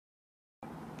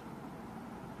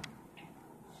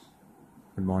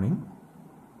Good morning.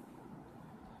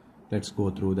 Let's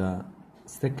go through the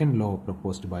second law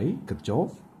proposed by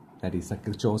Kirchhoff, that is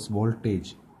Kirchhoff's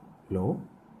voltage law.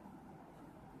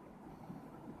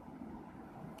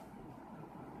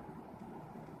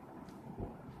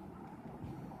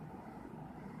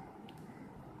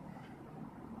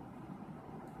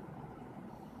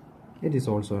 It is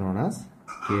also known as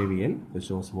KVL,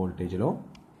 Kirchhoff's voltage law.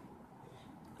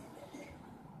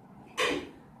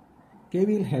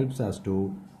 KVL helps us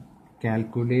to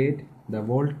calculate the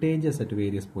voltages at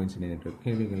various points in a network.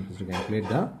 KVL helps us to calculate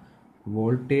the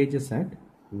voltages at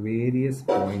various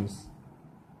points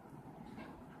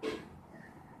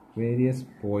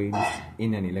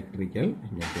in an electrical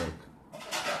network.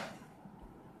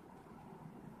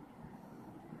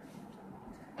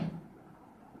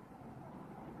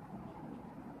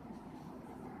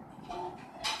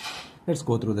 Let's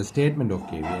go through the statement of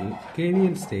KVL.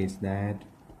 KVL states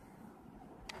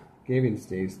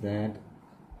that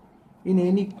in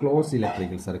any closed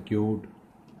electrical circuit,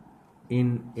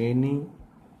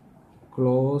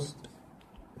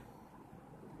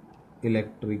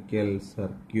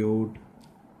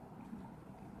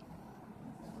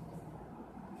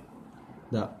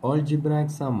 the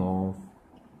algebraic sum of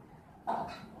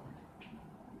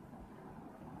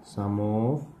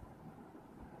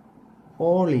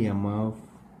all EMFs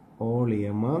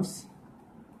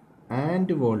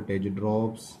and voltage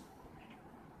drops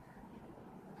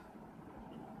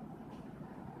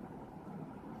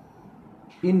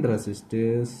in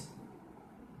resistors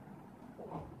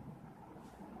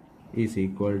is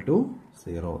equal to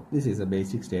 0. This is a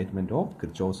basic statement of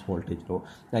Kirchhoff's voltage law.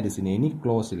 That is, in any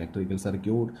closed electrical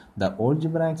circuit, the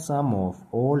algebraic sum of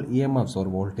all EMFs or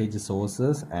voltage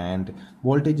sources and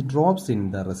voltage drops in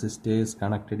the resistors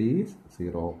connected is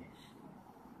 0.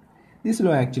 This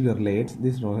law actually relates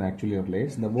the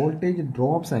voltage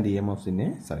drops and EMFs in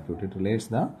a circuit. It relates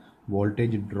the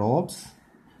voltage drops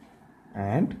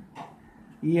and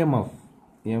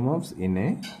EMFs in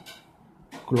a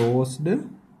closed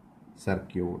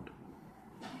circuit.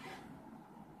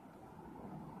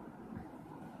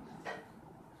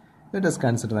 Let us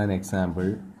consider an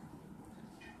example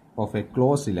of a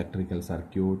closed electrical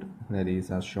circuit, that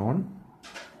is as shown.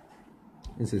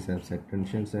 This is a set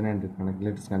potential and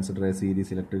let us consider a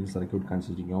series electrical circuit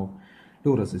consisting of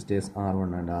two resistors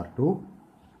R1 and R2.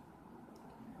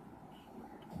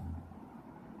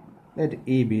 Let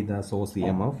E be the source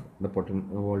EMF, the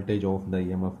voltage of the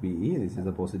EMF BE. This is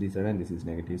the positive side and this is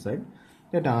negative side.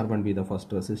 Let R1 be the first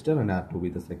resistor and R2 be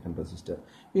the second resistor.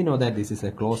 We know that this is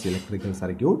a closed electrical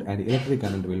circuit and electric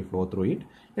current will flow through it.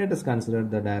 Let us consider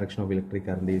the direction of electric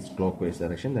current is clockwise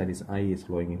direction, that is I is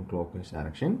flowing in clockwise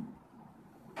direction.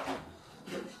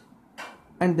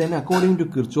 And then according to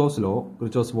Kirchhoff's law,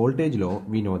 Kirchhoff's voltage law,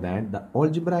 we know that the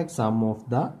algebraic sum of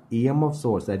the EMF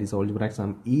source, that is algebraic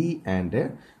sum E, and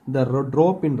the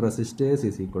drop in resistors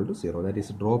is equal to 0. That is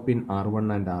drop in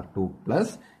R1 and R2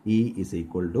 plus E is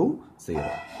equal to 0.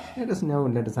 Let us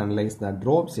analyze the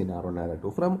drops in R1 and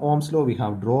R2. From Ohm's law, we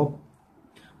have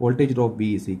voltage drop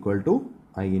V is equal to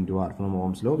I into R. From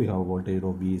Ohm's law, we have voltage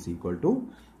drop V is equal to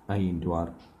I into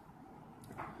R.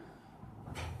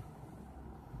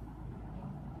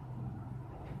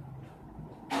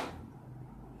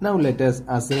 Now let us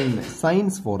assign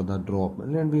signs for the drop,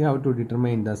 and we have to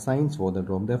determine the signs for the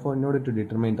drop. Therefore, in order to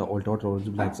determine the total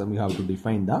algebraic sum, we have to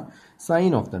define the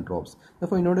sign of the drops.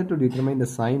 Therefore, in order to determine the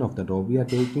sign of the drop, we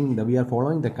are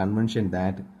following the convention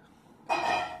that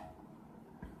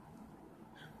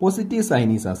positive sign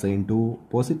is assigned to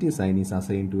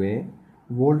a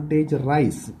voltage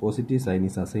rise. Positive sign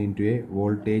is assigned to a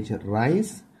voltage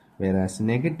rise, whereas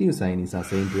negative sign is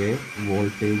assigned to a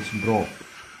voltage drop.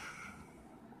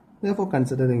 Therefore,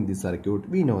 considering this circuit,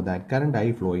 we know that current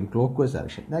I flow in clockwise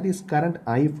direction. That is, current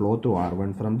I flow through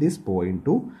R1 from this point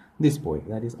to this point.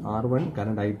 That is, R1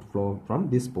 current I flow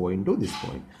from this point to this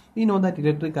point. We know that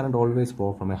electric current always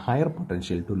flow from a higher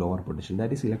potential to lower potential.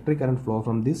 That is, electric current flow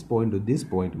from this point to this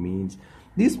point means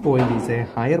this point is a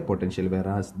higher potential,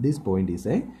 whereas this point is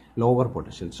a lower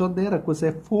potential. So there occurs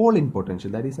a fall in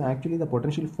potential. That is actually the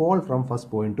potential fall from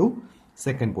first point to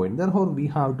second point. Therefore, we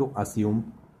have to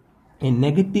assume a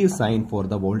negative sign for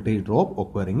the voltage drop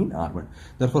occurring in R1.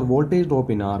 Therefore, voltage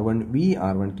drop in R1,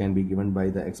 VR1 can be given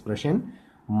by the expression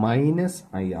minus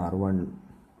IR1.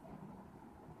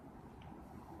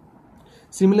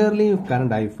 Similarly, if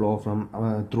current I flow from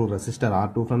through resistor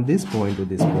R2 from this point to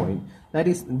this point, that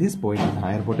is, this point is a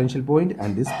higher potential point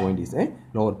and this point is a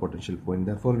lower potential point.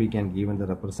 Therefore, we can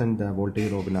represent the voltage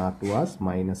drop in R2 as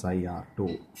minus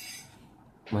IR2.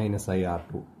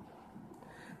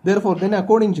 Therefore, then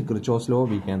according to Kirchhoff's law,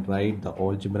 we can write the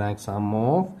algebraic sum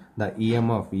of the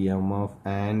EMF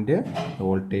and the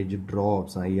voltage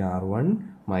drops IR1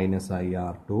 minus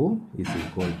IR2 is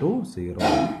equal to 0.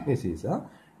 This is a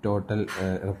total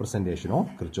representation of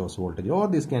Kirchhoff's voltage, or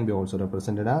this can be also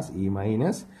represented as E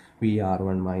minus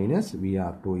VR1 minus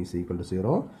VR2 is equal to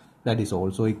 0. That is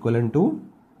also equivalent to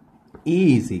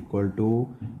E is equal to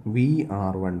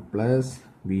VR1 plus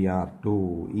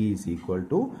VR2. E is equal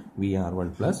to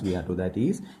VR1 plus VR2. That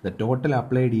is, the total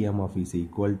applied EMF is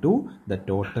equal to the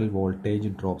total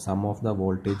voltage drop, sum of the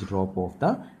voltage drop of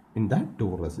the in the two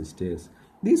resistors.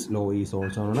 This law is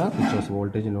also known as Kirchhoff's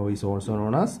voltage law is also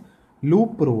known as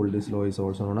loop rule. This law is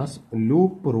also known as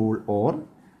loop rule or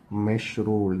mesh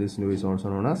rule. This law is also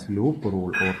known as loop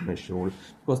rule or mesh rule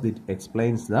because it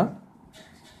explains the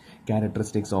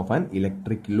characteristics of an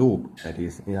electric loop. That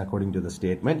is, according to the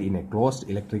statement, in a closed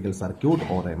electrical circuit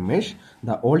or a mesh,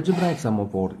 the algebraic sum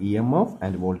of EMF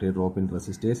and voltage drop in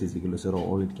resistors is equal to 0,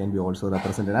 or it can be also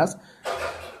represented as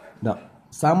the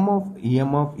sum of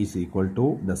EMF is equal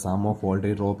to the sum of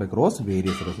voltage drop across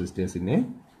various resistors in a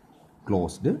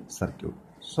closed circuit.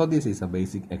 So this is a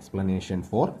basic explanation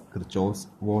for Kirchhoff's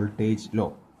voltage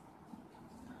law.